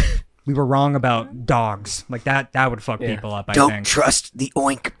 Yeah, we were wrong about dogs. Like that would fuck people up. I Don't think. trust the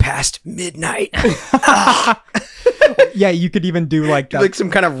oink past midnight. Yeah, you could even do like that. Like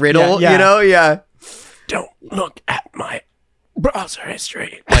some kind of riddle, Yeah. you know? Yeah. Don't look at my browser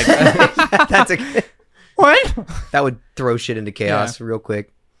history. Like, that's What? that would throw shit into chaos real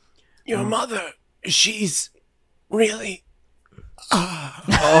quick. Your mother, she's really.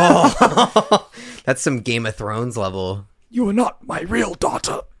 Oh, that's some Game of Thrones level. You are not my real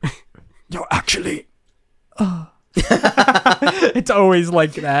daughter. You're actually. It's always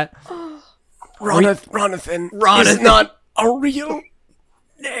like that. Ronathan is not a real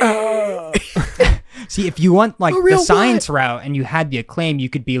name. See, if you want like the science route and you had the acclaim, you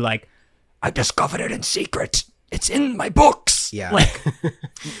could be like, I discovered it in secret. It's in my books. Yeah. Like,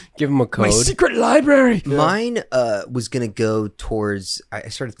 Give him a code. my secret library. Mine was going to go towards, I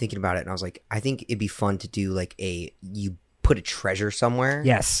started thinking about it and I was like, I think it'd be fun to do like you put a treasure somewhere.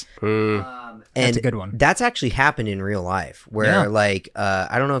 Yes. And That's a good one. That's actually happened in real life where like,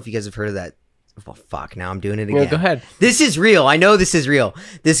 I don't know if you guys have heard of that. Oh, fuck, now I'm doing it again. Yeah, go ahead. This is real. I know this is real.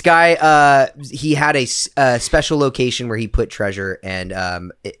 This guy, he had a special location where he put treasure and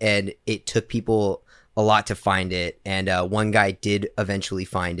it took people a lot to find it. And one guy did eventually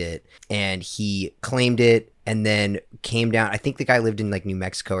find it and he claimed it and then came down. I think the guy lived in like New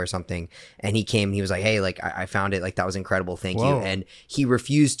Mexico or something. And he came, he was like, hey, like I found it. Like that was incredible. Thank you. And he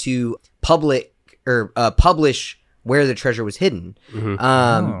refused to publish where the treasure was hidden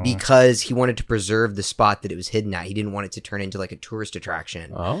because he wanted to preserve the spot that it was hidden at. He didn't want it to turn into like a tourist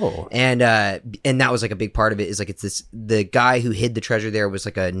attraction. And that was like a big part of it is like the guy who hid the treasure there was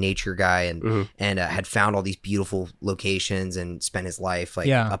like a nature guy and had found all these beautiful locations and spent his life like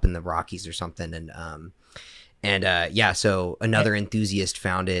up in the Rockies or something. So another enthusiast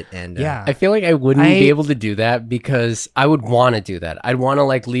found it and I feel like I wouldn't be able to do that because I would want to do that. I'd want to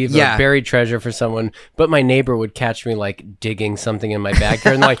like leave a buried treasure for someone, but my neighbor would catch me like digging something in my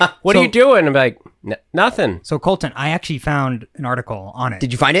backyard and like, what are you doing? I'm like, nothing. So Colton, I actually found an article on it.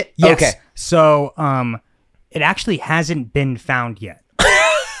 Did you find it? Yes. Okay. So it actually hasn't been found yet.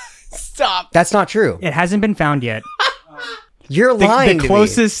 Stop. That's not true. It hasn't been found yet. You're lying to me.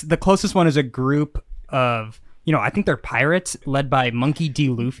 The closest one is a group of, I think they're pirates led by Monkey D.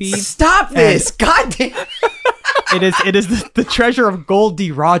 Luffy. Stop this! God damn. It is the treasure of Gold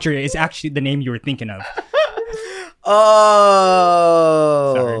D. Roger is actually the name you were thinking of.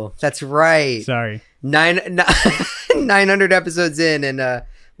 Oh, Sorry. That's right. Sorry. 900 episodes in, and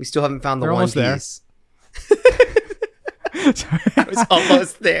we still haven't found the We're One almost there. Piece. I was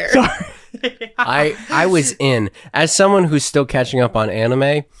almost there. Sorry. I was in as someone who's still catching up on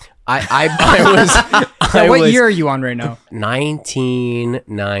anime. I was. What year are you on right now?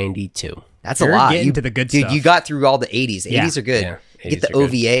 1992. That's You're a lot. getting to the good dude, stuff. you got through all the 80s. 80s are good. Yeah, You get the 80s are good.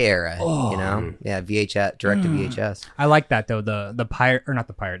 OVA era, Yeah, VHS, direct to VHS. I like that though. The pirate or not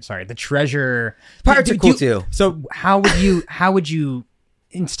the pirate? Sorry, the treasure. Pirates are cool too. So how would you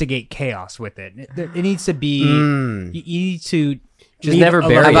instigate chaos with it? It needs to be. You need to Just never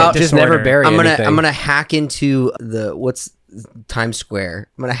bury it. Just never bury I'm anything. gonna hack into the what's Times Square.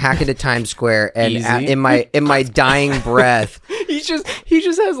 I'm gonna hack into Times Square, and Easy. in my dying breath, He just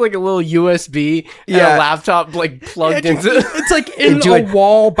has like a little USB and a laptop like plugged into. It's like in a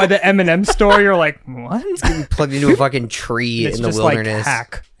wall by the M&M store. You're like, what? it's gonna be plugged into a fucking tree It's in the just wilderness. like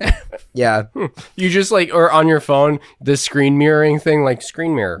hack. Yeah, You just like, or on your phone, the screen mirroring thing, like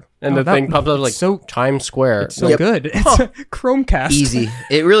screen mirror, and the thing pops up like Times Square. It's so good. It's a Chromecast. easy.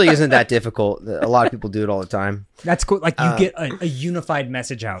 It really isn't that difficult. A lot of people do it all the time. That's cool. Like you get a unified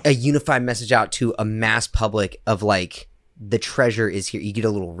message out. A unified message out to a mass public of like, the treasure is here. You get a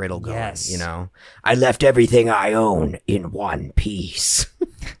little riddle going. Yes. You know, I left everything I own in one piece.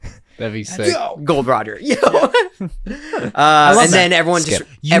 That'd be sick. Gold Roger. Yo. And that. then everyone Skip.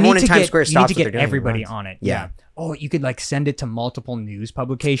 just everyone in Times Square You need stops to what they're get doing. everybody on it. Yeah. Oh, you could like send it to multiple news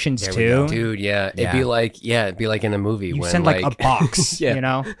publications we too. go. Dude, yeah. It'd Yeah. be like, in a movie. You when, send like a box. Yeah. You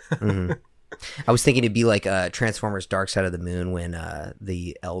know. I was thinking it'd be like Transformers: Dark Side of the Moon when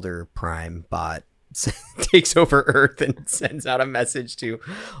the Elder Prime bot takes over Earth and sends out a message to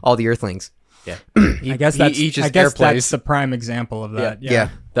all the Earthlings. Yeah. I guess that's he just I guess airplays. that's the prime example of that. Yeah.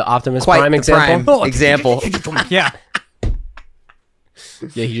 The Optimus Quite Prime the example. prime example. Yeah.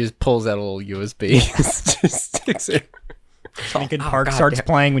 Yeah, he just pulls out a little USB. Just sticks it. Linkin Park starts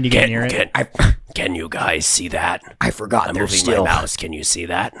playing when you get near it. Can you guys see that? I forgot I'm they're moving still. my mouse. Can you see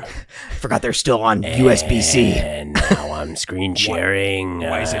that? Forgot they're still on USB-C. And now I'm screen sharing.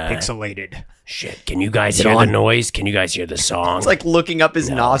 Why is it pixelated? Shit. Can you guys hear the noise? Can you guys hear the song? It's like looking up his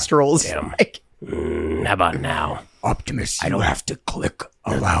nostrils. Damn. Like, How about now? Optimus, you have to click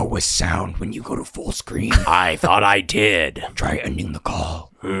allow with sound when you go to full screen. I thought I did. Try ending the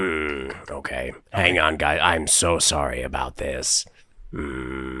call. Okay. Hang on, guys. I'm so sorry about this.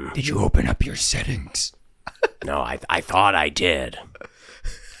 Did you open up your settings? No, I thought I did.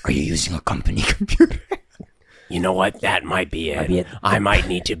 Are you using a company computer? You know what? That might be it. I might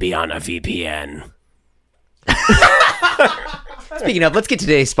need to be on a VPN. speaking of, let's get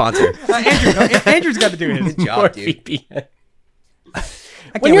today's sponsor. Andrew's got to do his. Good job, dude. VPN.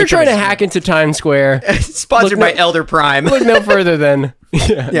 When you're trying to hack into Times Square, Sponsored by Elder Prime. look no further than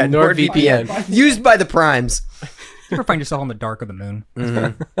NordVPN. Used by the Primes. Ever find yourself on the dark of the moon?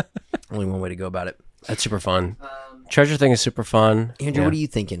 Only one way to go about it. That's super fun. Treasure thing is super fun. Andrew, Yeah. what are you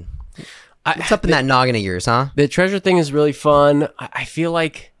thinking? What's up in that noggin of yours, huh? The treasure thing is really fun. I feel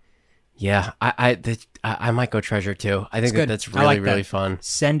like, yeah, I might go treasure too. I think good. that's I really, like really that. fun.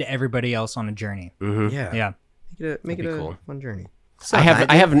 Send everybody else on a journey. Yeah. Yeah. Make it be a cool. fun journey. I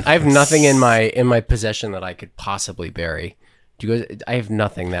have nothing in my possession that I could possibly bury. Do you guys? I have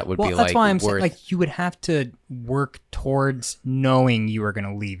nothing that would Well, be that's like why I'm worth. saying, like, you would have to work towards knowing you were going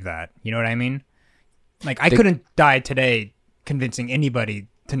to leave that. You know what I mean? Like, I couldn't die today convincing anybody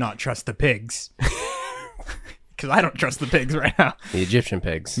to not trust the pigs. Because I don't trust the pigs right now. The Egyptian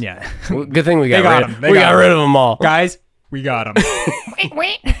pigs. Yeah. Well, good thing we They got got rid. 'em. They We got got 'em. rid of them all. Guys, we got them.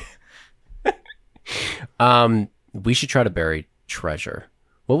 We should try to bury treasure.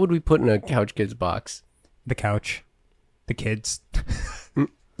 What would we put in a Couch Kids box? The couch. The kids.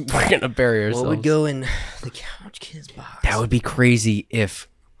 We're gonna bury ourselves. What would go in the Couch Kids box? That would be crazy if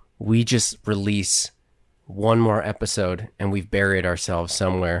we just release one more episode and we've buried ourselves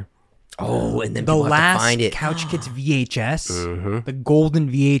somewhere. Oh, and then The people have to last find it. Couch Kids VHS. The golden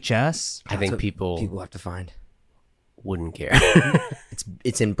VHS. I think people People have to find. wouldn't care.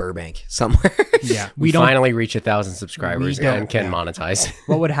 It's in Burbank somewhere. Yeah. we don't. finally reach 1,000 subscribers We don't- and can monetize.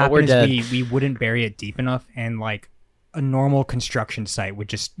 What would But we're happen dead. is we wouldn't bury it deep enough, and like a normal construction site would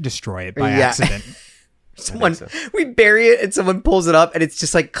just destroy it by Yeah. accident. Someone we bury it and someone pulls it up and it's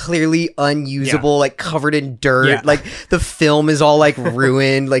just like clearly unusable, like covered in dirt. Yeah. Like the film is all like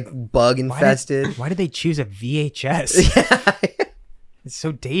ruined, like bug infested. Why did they choose a VHS? It's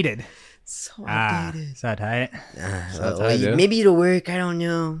so dated. So Is that tight? maybe it'll work. I don't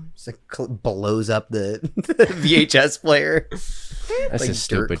know. It's like blows up the VHS player. That's like just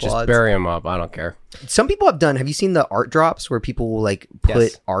dirt stupid. Just clods. bury them up. I don't care. Some people have done. Have you seen the art drops where people will like put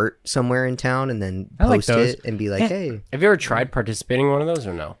Yes. art somewhere in town and then I like post those. it and be like, Yeah. "Hey, Have you ever tried participating in one of those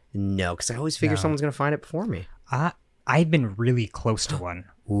or no? no," because I always figure someone's gonna find it before me. I've been really close to one.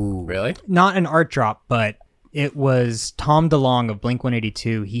 Ooh, Really? Not an art drop, but it was Tom DeLonge of Blink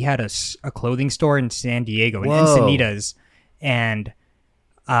 182. He had a clothing store in San Diego, in Whoa. Encinitas, and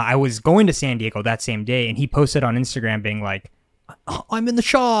I was going to San Diego that same day, and he posted on Instagram being like, "I'm in the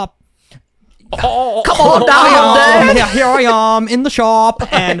shop. Oh, come on down, Yeah, here I am in the shop."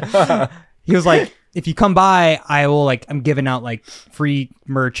 And he was like, "If you come by, I'm giving out like free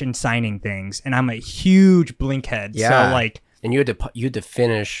merch and signing things." And I'm a huge Blink head, Yeah. so like, And you had to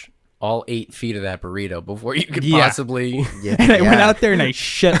finish all 8 feet of that burrito before you could possibly. Yeah. And I went out there and I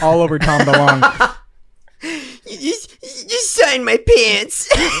shit all over Tom DeLonge. You just signed my pants.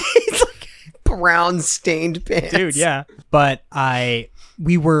 It's like brown stained pants. Dude, yeah. But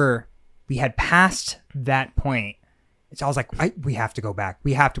we had passed that point. So I was like, we have to go back.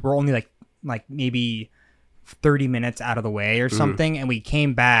 We're only like maybe 30 minutes out of the way or something. And we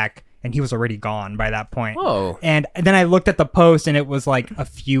came back and he was already gone by that point. Whoa. And then I looked at the post and it was like a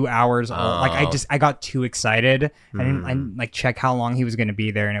few hours old. Like I got too excited. I didn't like check how long he was going to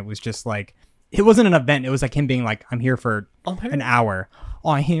be there. And it was just like, it wasn't an event. It was like him being like, I'm here for an hour.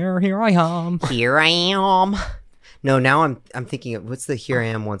 Oh, here I am. Here I am. No, now I'm thinking of what's the "Here I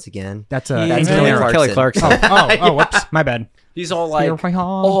Am" once again. That's Kelly Clarkson. Oh, whoops, my bad. He's all like, Here I am,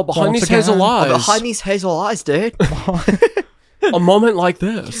 "Oh, behind these once hazel again." eyes, Behind these hazel eyes, dude. a moment like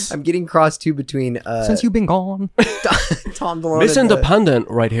this." I'm getting crossed too between Since you've been gone. Tom DeLonge. Miss Independent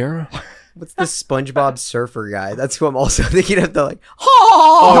right here. What's the SpongeBob surfer guy? That's who I'm also thinking of. The like,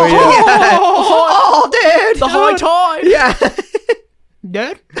 oh yeah, oh dude, The high tide. yeah.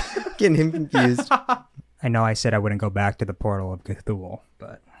 Dead? Getting him confused. I know I said I wouldn't go back to the portal of Cthulhu,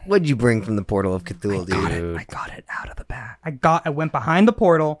 but What'd you bring from the portal of Cthulhu, dude? I got it out of the back. I went behind the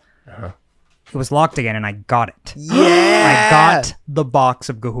portal. It was locked again, and I got it. Yeah, I got the box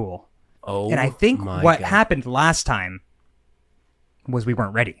of Gahul. Oh, And I think my what God. happened last time was we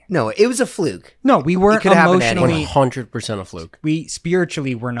weren't ready. No, it was a fluke. No, we weren't could happen to anyone. emotionally. 100% a fluke. We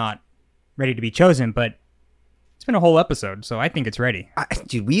spiritually were not ready to be chosen, but it's been a whole episode, so I think it's ready.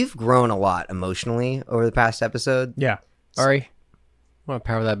 Dude, we've grown a lot emotionally over the past episode. Yeah. Ari, want to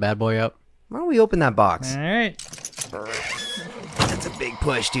power that bad boy up? Why don't we open that box? All right. That's a big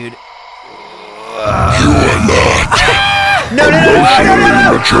push, dude. No.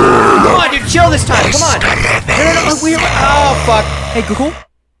 Come on, dude, chill this time. Come on. No. Oh, fuck. Hey, Gahul,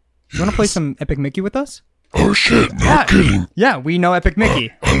 you want to play some Epic Mickey with us? Oh shit, no kidding. Yeah, we know Epic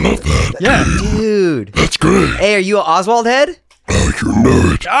Mickey. I love that. Yeah. Dude. That's great. Hey, are you an Oswald head? Oh, you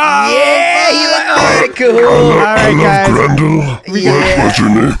know it. Yeah, you like, all right, cool. All right, guys. Grendel. Yeah. What's your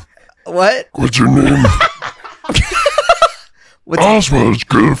name? What? What's your name? Oswald's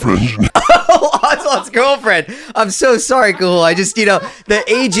girlfriend's name. Oh, Oswald's girlfriend. I'm so sorry, cool. I just, the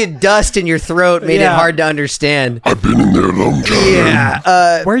aged dust in your throat made it hard to understand. I've been in there a long time.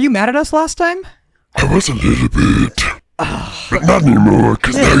 Yeah. Were you mad at us last time? I was a little bit. But not anymore,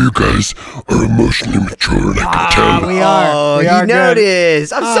 because now you guys are emotionally mature and I can tell. We are. Oh, We you are good.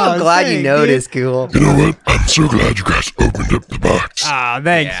 noticed. I'm so glad you thanks, noticed, cool. You know what? I'm so glad you guys opened up the box.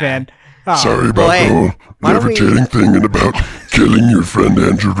 Thanks, man. Sorry about boy. the whole Why don't we- levitating thing and about killing your friend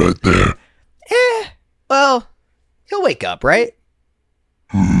Andrew right there. Well, he'll wake up, right?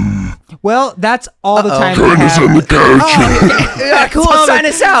 Well, that's all the time we Join us on have. the couch. Yeah, cool. Sign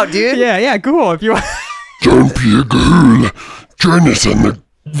us out, dude. Yeah, cool. If you want. Don't be a ghoul. Join us on the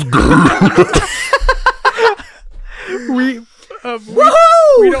ghoul.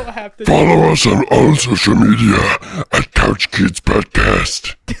 We don't have to. Follow us on all social media at Couch Kids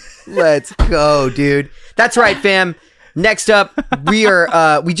Podcast. Let's go, dude. That's right, fam. Next up, we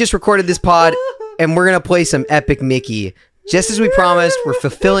just recorded this pod, and we're gonna play some Epic Mickey. Just as we promised, we're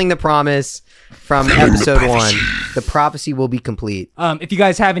fulfilling the promise from episode 1. The prophecy will be complete. If you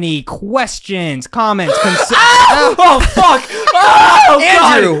guys have any questions, comments, Oh, fuck! Oh,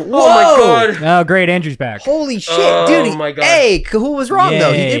 Andrew! God. Oh, my Whoa! God. Oh, great, Andrew's back. Holy shit, dude! my God. Hey, Cahool was wrong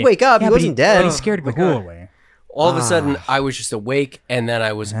though. He did wake up. Yeah, He but wasn't dead. But he scared Gahul away. All of a sudden, I was just awake, and then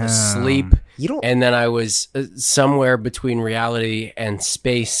I was asleep, You don't- and then I was somewhere between reality and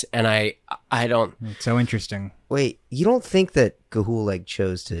space, and I don't. It's so interesting. Wait, you don't think that Cahool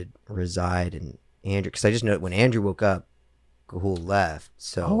chose to reside in Andrew? Because I just know when Andrew woke up, Cahool left.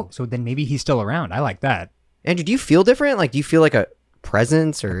 So, Oh, so then maybe he's still around. I like that. Andrew, do you feel different? Like, do you feel like a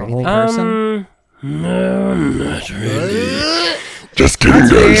presence or A anything? whole person. No, not really. Just kidding,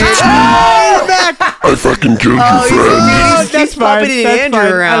 guys. It's me. I fucking killed your friend. He's puppeting Andrew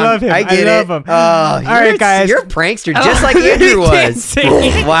fine. around. I love him. I get love it. him. Oh, All right, guys. You're a prankster, just like Andrew was.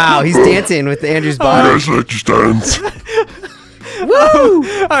 Wow, he's dancing with Andrew's You body. guys like to dance? Woo!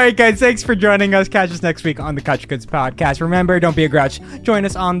 All right, guys. Thanks for joining us. Catch us next week on the Couch Goods Podcast. Remember, don't be a grouch. Join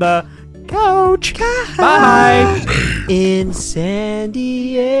us on the couch. Bye. In San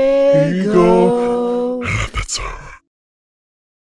Diego. I love that song.